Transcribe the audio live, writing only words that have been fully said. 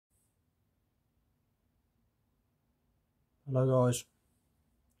Hello guys.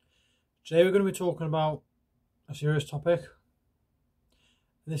 Today we're going to be talking about a serious topic.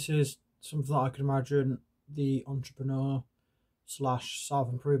 This is something that I can imagine the entrepreneur slash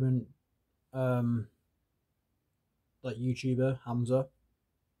self-improvement like YouTuber Hamza,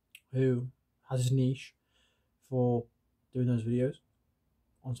 who has his niche for doing those videos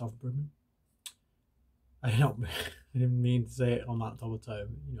on self-improvement. I didn't mean to say it on that type of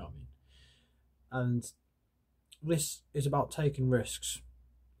tone, you know what I mean. And this is about taking risks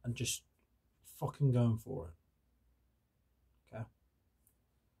and just fucking going for it. Okay.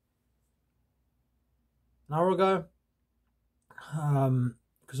 An hour ago,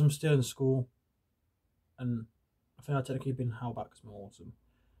 because I'm still in school, and I think I've technically been held back because I'm autumn.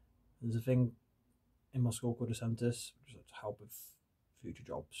 There's a thing in my school called Decemtis, which is like to help with future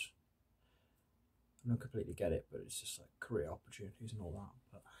jobs. I don't completely get it, but it's just like career opportunities and all that.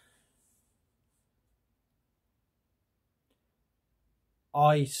 But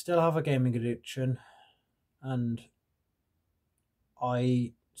I still have a gaming addiction, and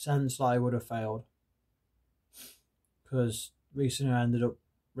I sense that I would have failed because recently I ended up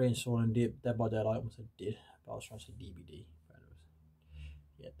reinstalling Dead by Daylight. I almost said did, but I was trying to say DBD.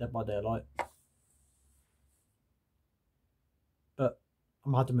 Yeah, Dead by Daylight. But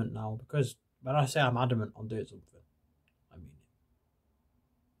I'm adamant now, because when I say I'm adamant on doing something, I mean it.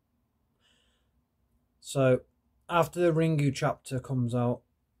 So after the Ringu chapter comes out,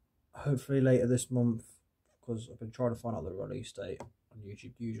 hopefully later this month, because I've been trying to find out the release date on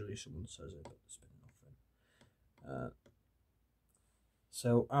YouTube. Usually someone says it, but there's been nothing.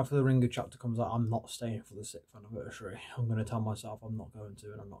 So after the Ringu chapter comes out, I'm not staying for the 6th anniversary. I'm going to tell myself I'm not going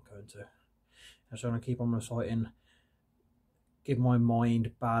to, and I'm not going to. I'm just going to keep on reciting, give my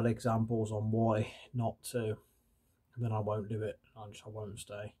mind bad examples on why not to, and then I won't do it. I won't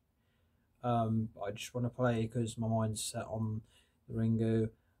stay. I just want to play because my mind's set on the Ringu.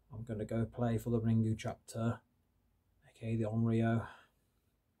 I'm going to go play for the Ringu chapter, aka the Onryo,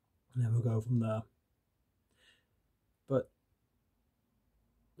 and then we'll go from there. But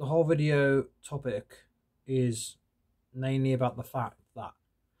the whole video topic is mainly about the fact that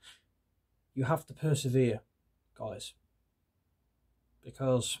you have to persevere, guys,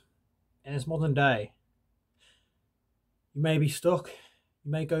 because in this modern day, you may be stuck, you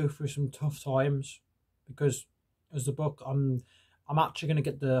may go through some tough times, because as the book, I'm actually going to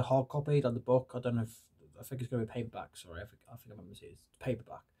get the hard copy of the book. I don't know if, I think it's going to be paperback, sorry, I think I'm going to see it. It's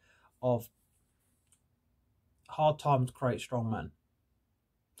paperback of Hard Times Create Strong Men.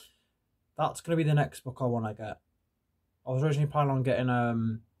 That's going to be the next book I want to get. I was originally planning on getting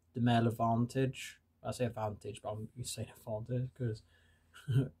The Male Advantage. I say Advantage, but I'm saying Advantage because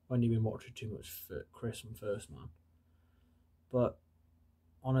when you've been watching too much for Chris and First Man. But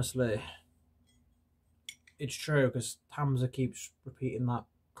honestly, it's true, because Hamza keeps repeating that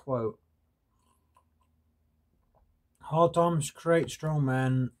quote. Hard times create strong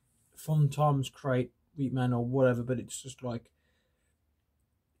men, fun times create weak men, or whatever, but it's just like,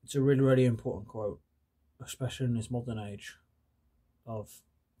 it's a really, really important quote, especially in this modern age of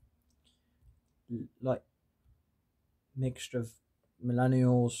like mixture of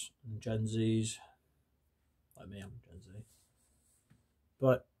millennials and Gen Zs. Like me, I'm Gen Z.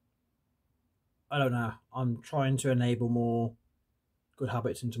 But I don't know, I'm trying to enable more good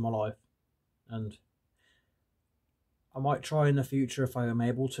habits into my life, and I might try in the future, if I am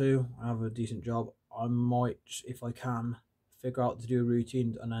able to, I have a decent job, I might, if I can, figure out to do a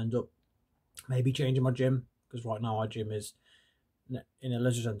routine and end up maybe changing my gym, because right now our gym is in a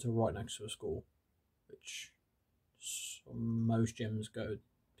leisure centre right next to a school, which most gyms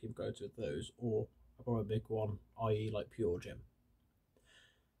people go to those, or I've got a big one, i.e. like Pure Gym.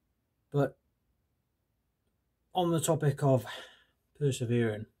 But on the topic of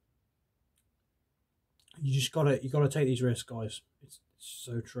persevering, you gotta take these risks, guys. It's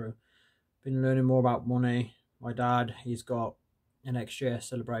so true. Been learning more about money. My dad, he's got an XJS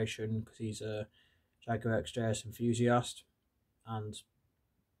celebration because he's a Jaguar XJS enthusiast, and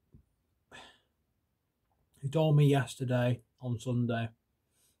he told me yesterday on Sunday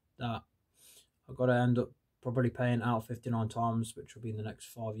that I've got to end up probably paying out 59 times, which will be in the next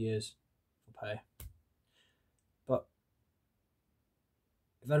 5 years for pay. But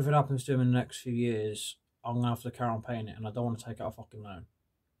if anything happens to him in the next few years, I'm going to have to carry on paying it, and I don't want to take out a fucking loan.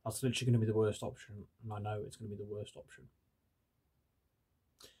 That's literally going to be the worst option, and I know it's going to be the worst option.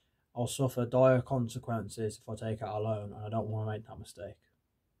 I'll suffer dire consequences if I take out a loan, and I don't want to make that mistake.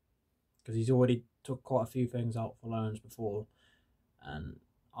 Because he's already took quite a few things out for loans before, and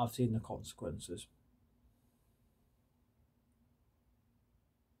I've seen the consequences.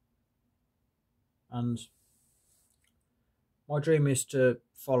 And My dream is to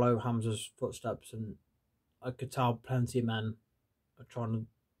follow Hamza's footsteps, and I could tell plenty of men are trying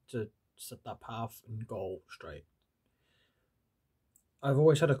to set that path and goal straight. I've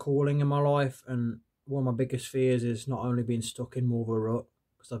always had a calling in my life, and one of my biggest fears is not only being stuck in more of a rut,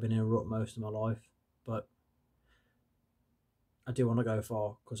 because I've been in a rut most of my life, but I do want to go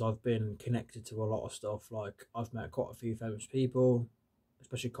far, because I've been connected to a lot of stuff. Like, I've met quite a few famous people,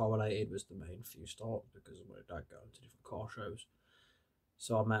 especially correlated was the main few starts because of my dad going to different car shows.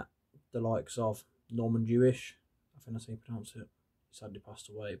 So I met the likes of Norman Jewish, I think that's how you pronounce it. He sadly passed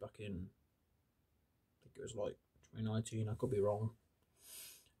away back in, I think it was like 2019, I could be wrong.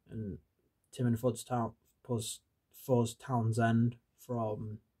 And Tim and Fuzz Townsend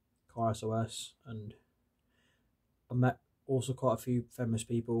from Car SOS, and I met also quite a few famous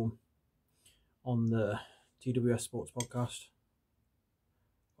people on the TWS Sports podcast.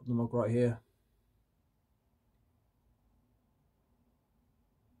 Got the mug right here.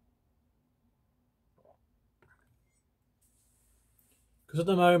 Because at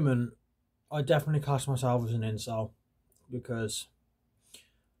the moment, I definitely class myself as an incel, because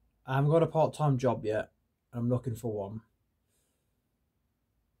I haven't got a part-time job yet, and I'm looking for one.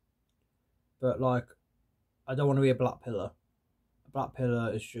 But like, I don't want to be a black pillar. A black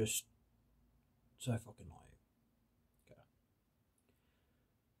pillar is just so fucking annoying. Okay.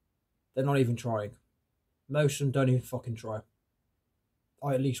 They're not even trying. Most of them don't even fucking try.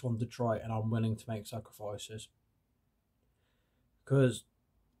 I at least want to try, and I'm willing to make sacrifices. Because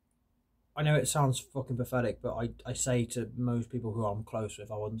I know it sounds fucking pathetic, but I say to most people who I'm close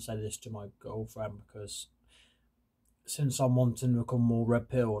with, I wouldn't say this to my girlfriend, because since I'm wanting to become more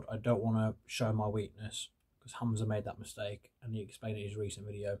red-pilled, I don't want to show my weakness, because Hamza made that mistake, and he explained in his recent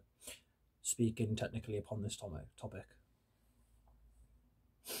video, speaking technically upon this topic.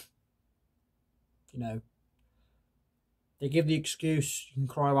 You know, they give the excuse, you can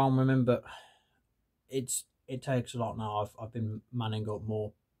cry around women, but it takes a lot now. I've been manning up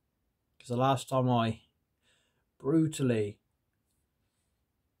more, because the last time I brutally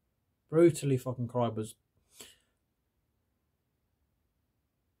fucking cried was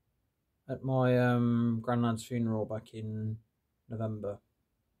at my granddad's funeral back in November.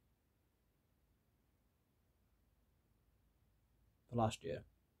 The last year.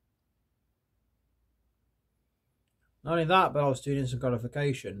 Not only that, but I was doing instant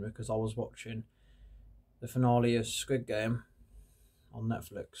gratification because I was watching the finale of Squid Game on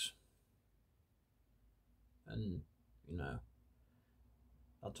Netflix. And, you know,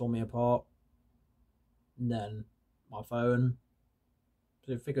 that tore me apart. And then my phone.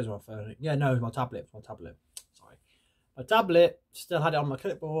 I think it was my phone. Yeah, no, it was my tablet. Sorry. My tablet still had it on my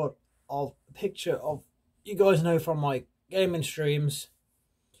clipboard of a picture of, you guys know from my gaming streams,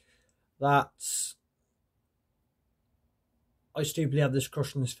 that I stupidly had this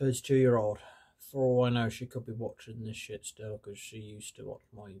crush on this 32-year-old. For all I know, she could be watching this shit still, because she used to watch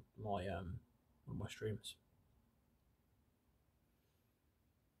my streams.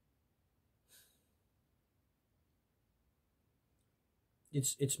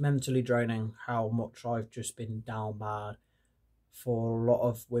 It's mentally draining how much I've just been down bad for a lot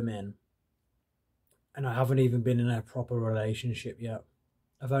of women, and I haven't even been in a proper relationship yet.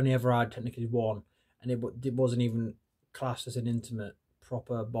 I've only ever had technically one, and it wasn't even classed as an intimate,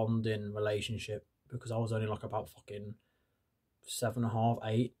 proper bonding relationship, because I was only like about fucking 7.5,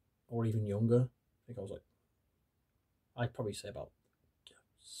 8, or even younger. I think I was like, I'd probably say about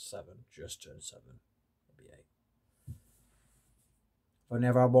 7, just turned 7, maybe 8. I've only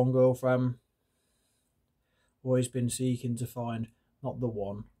ever had one girlfriend. Always been seeking to find, not the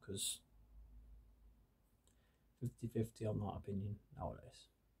one, because 50-50 on that opinion nowadays.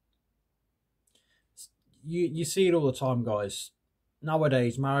 You see it all the time, guys.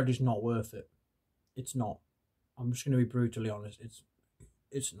 Nowadays, marriage is not worth it. It's not. I'm just going to be brutally honest.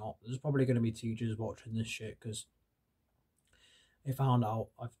 It's not. There's probably going to be teachers watching this shit, because they found out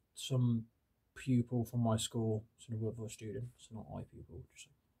some pupil from my school, so a student, so not my pupil, just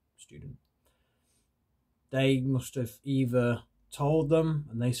a student. They must have either told them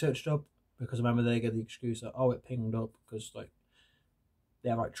and they searched up, because I remember they get the excuse that, oh, it pinged up, because like they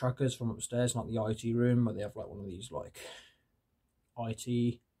have like trackers from upstairs, not the IT room, but they have like one of these like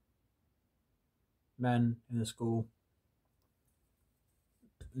IT men in the school,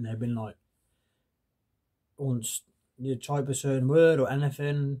 and they've been like, once you type a certain word or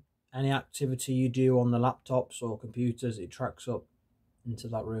anything, any activity you do on the laptops or computers, it tracks up into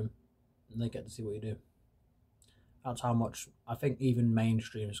that room, and they get to see what you do. That's how much, I think even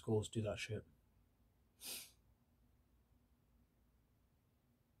mainstream schools do that shit.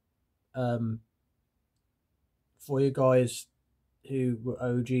 For you guys who were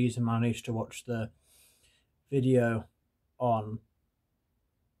OGs and managed to watch the video on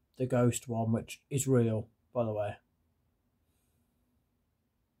the ghost one, which is real, by the way.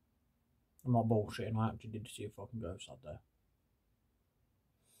 I'm not bullshitting, I actually did see a fucking ghost out there.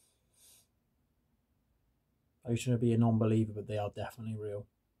 I used to be a non-believer, but they are definitely real.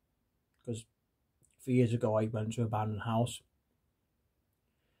 Because a few years ago I went to an abandoned house,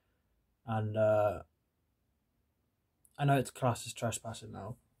 and I know it's classed as trespassing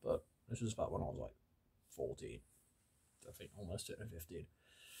now, but this was about when I was like 14, I think, almost turning 15.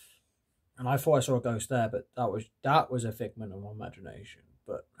 And I thought I saw a ghost there, but that was a figment of my imagination.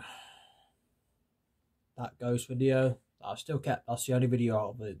 But that ghost video, I still kept. That's the only video out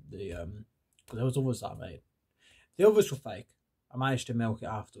of the because there was others that I made. The others were fake. I managed to milk it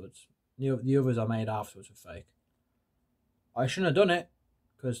afterwards. The others I made afterwards were fake. I shouldn't have done it,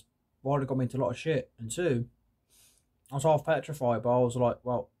 because one, it got me into a lot of shit, and two, I was half petrified. But I was like,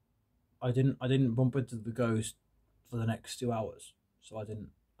 well, I didn't bump into the ghost for the next 2 hours, so I didn't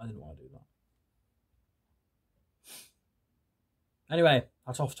want to do that. Anyway,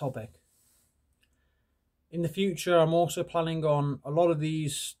 that's off topic. In the future, I'm also planning on, a lot of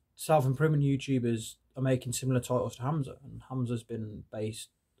these self-improvement YouTubers are making similar titles to Hamza, and Hamza's been based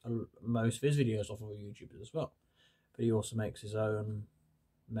most of his videos off of YouTubers as well, but he also makes his own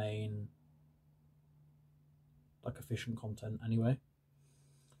main, like, efficient content anyway.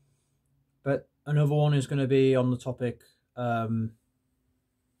 But another one is going to be on the topic, I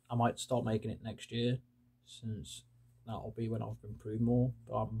might start making it next year, since that'll be when I've improved more,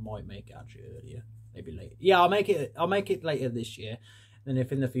 but I might make it actually earlier, maybe later. Yeah, I'll make it later this year. Then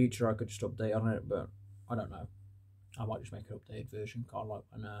if in the future I could just update on it, but I don't know. I might just make an updated version, kind of like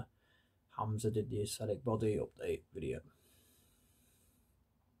when Hamza did the aesthetic body update video.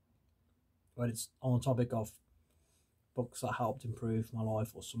 But it's on the topic of books that helped improve my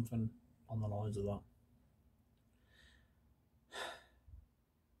life, or something on the lines of that.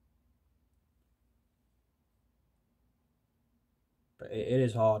 But it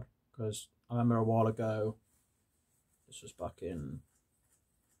is hard, because I remember a while ago, this was back in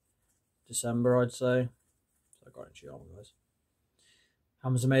December, I'd say. So I got into your guys.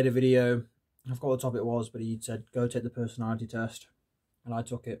 Hamza made a video. I forgot what the topic was, but he said go take the personality test, and I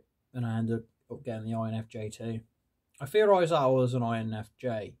took it, and I ended up getting the INFJ. I theorised that I was an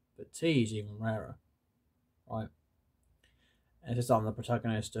INFJ, but T is even rarer, right? And it's just I'm the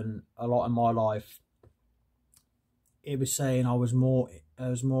protagonist, and a lot in my life, it was saying I was more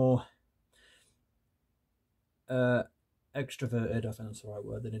extroverted, I think that's the right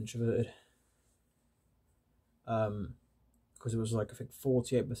word, than introverted. Because it was like, I think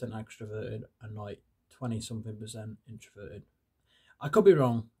 48% extroverted and like 20-something% introverted. I could be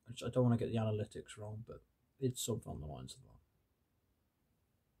wrong. I don't want to get the analytics wrong, but it's something on the lines of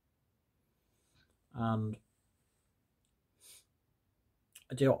that. And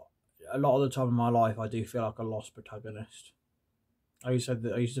I do, a lot of the time in my life, I do feel like a lost protagonist. I used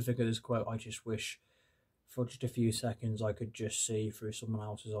to think of this quote, I just wish for just a few seconds I could just see through someone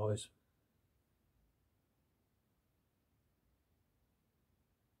else's eyes.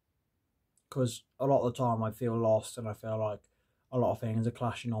 Because a lot of the time I feel lost, and I feel like a lot of things are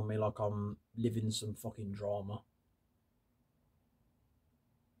clashing on me, like I'm living some fucking drama.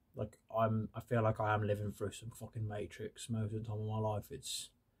 Like I feel like I am living through some fucking Matrix most of the time of my life. It's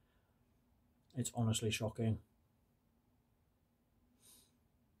honestly shocking.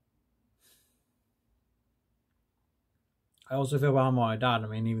 I also feel bad my dad. I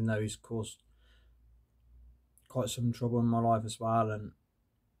mean, even though he's caused quite some trouble in my life as well, and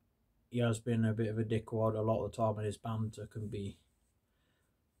he has been a bit of a dickwad a lot of the time, and his banter can be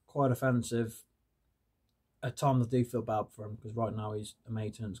quite offensive. At times I do feel bad for him, because right now he's a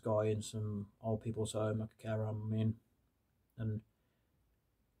maintenance guy in some old people's home, like a care home, I mean, and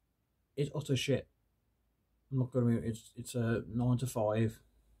it's utter shit. I'm not gonna be, it's a 9 to 5,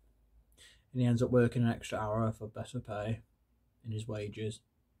 and he ends up working an extra hour for better pay in his wages.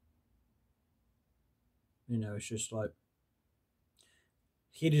 You know, it's just like,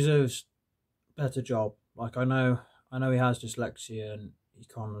 he deserves a better job. Like I know he has dyslexia and he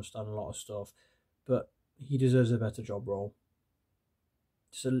can't understand a lot of stuff, but he deserves a better job role.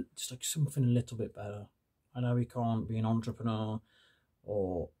 Just like something a little bit better. I know he can't be an entrepreneur,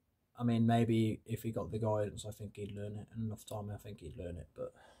 or I mean, maybe if he got the guidance, I think he'd learn it. And enough time, I think he'd learn it.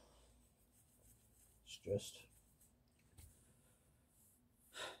 But it's just,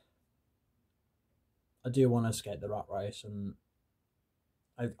 I do want to escape the rat race, and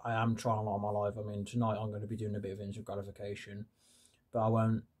I am trying a lot of my life. I mean, tonight I'm going to be doing a bit of instant gratification, but I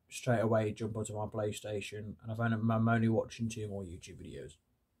won't straight away jump onto my PlayStation, and I'm only watching 2 more YouTube videos.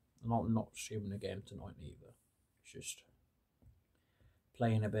 I'm not streaming a game tonight either. It's just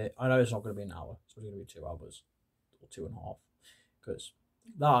playing a bit. I know it's not going to be an hour. It's probably going to be 2 hours or 2.5. Because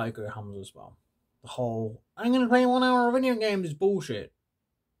that I agree with Hamza as well. The whole I'm going to play 1 hour of video games is bullshit.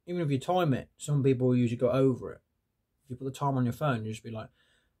 Even if you time it, some people usually go over it. If you put the time on your phone, you just be like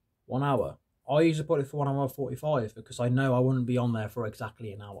 1 hour. I usually put it for 1 hour 45 because I know I wouldn't be on there for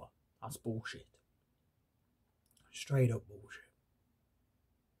exactly an hour. That's bullshit. Straight up bullshit.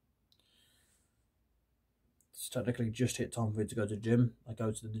 It's technically just hit time for me to go to the gym. I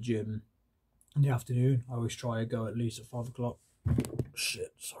go to the gym in the afternoon. I always try to go at least at 5 o'clock.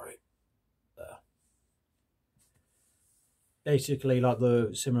 Shit, sorry. There. Basically, like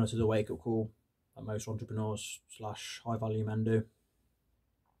similar to the wake up call that most entrepreneurs / high value men do.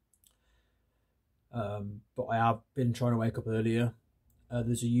 But I have been trying to wake up earlier.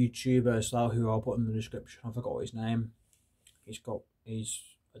 There's a YouTuber as well who I'll put in the description. I forgot his name. I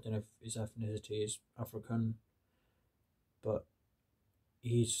don't know if his ethnicity is African, but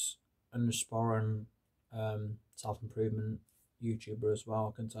he's an aspiring self-improvement YouTuber as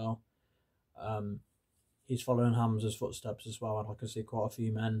well, I can tell. He's following Hamza's footsteps as well, and I can see quite a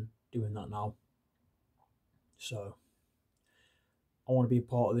few men doing that now. So I want to be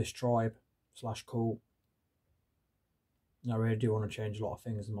part of this tribe / cult. And I really do want to change a lot of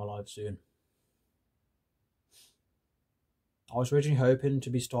things in my life soon. I was originally hoping to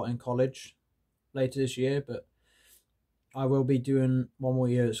be starting college later this year, but I will be doing 1 more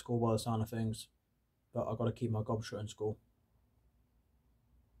year at school by the sound of things. But I've got to keep my gob shut in school.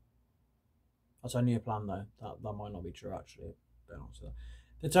 That's only a plan though. That might not be true actually.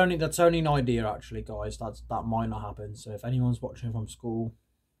 That's only an idea actually, guys. That might not happen. So if anyone's watching from school,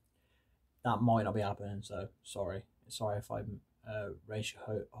 that might not be happening. So sorry if I raise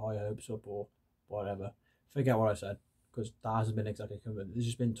your high hopes up or whatever. Forget what I said, because that hasn't been exactly confirmed. There's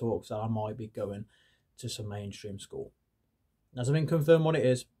just been talks that I might be going to some mainstream school. It hasn't been confirmed what it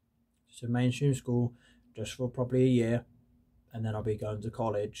is. It's a mainstream school just for probably a year, and then I'll be going to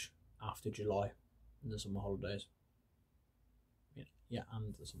college after July in the summer holidays. Yeah,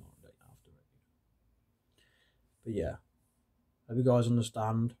 and the summer holiday after it. But yeah, hope you guys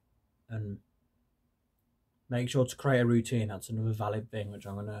understand, and make sure to create a routine. That's another valid thing, which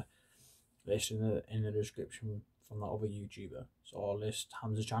I'm gonna list in the description from that other YouTuber. So I'll list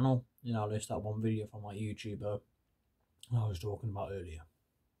Hamza's channel, I'll list that one video from that YouTuber I was talking about earlier.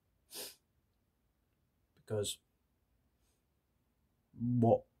 Because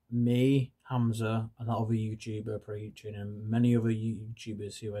what me, Hamza, and that other YouTuber are preaching, and many other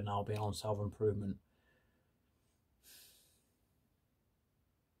YouTubers who are now being on self-improvement,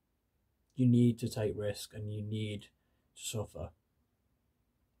 you need to take risk and you need to suffer.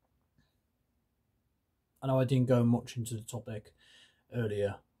 I know I didn't go much into the topic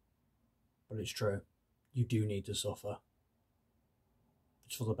earlier, but it's true. You do need to suffer.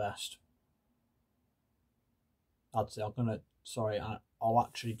 It's for the best. I'll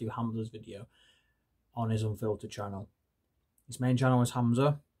actually do Hamza's video on his unfiltered channel. His main channel is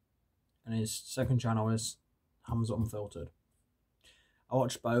Hamza, and his second channel is Hamza Unfiltered. I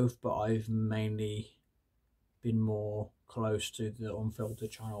watch both, but I've mainly been more close to the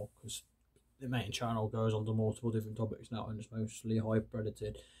Unfiltered channel because the main channel goes on to multiple different topics now, and it's mostly hyper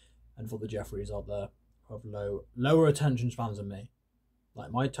edited, and for the Jeffreys out there who have lower attention spans than me. Like,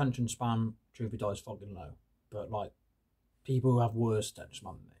 my attention span, truth be told, is fucking low, but like people who have worse attention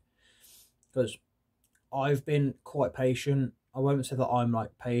span than me, because I've been quite patient. I won't say that I'm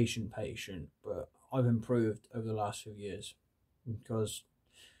like patient, but I've improved over the last few years. Because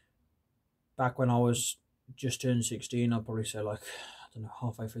back when I was just turned 16, I'd probably say like, I don't know,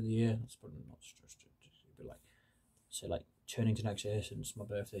 halfway through the year. That's probably not just be like, say like turning to next year, since my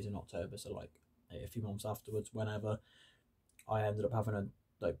birthday's in October. So like a few months afterwards, whenever I ended up having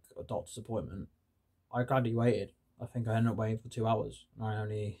a doctor's appointment, I graduated. I think I ended up waiting for 2 hours, and I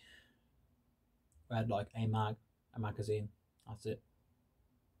only read like a magazine. That's it.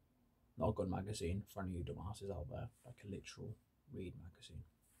 Not a good magazine for any of you dumbasses out there, like a literal read magazine.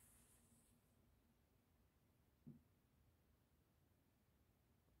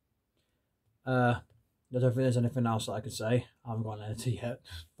 I don't think there's anything else that I could say. I haven't got an editor yet,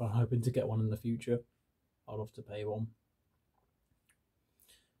 but I'm hoping to get one in the future. I'd love to pay one.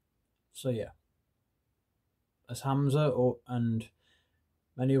 So yeah, as Hamza and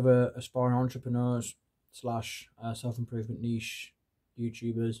many other aspiring entrepreneurs / self-improvement niche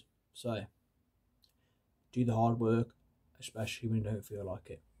YouTubers say, do the hard work, especially when you don't feel like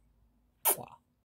it.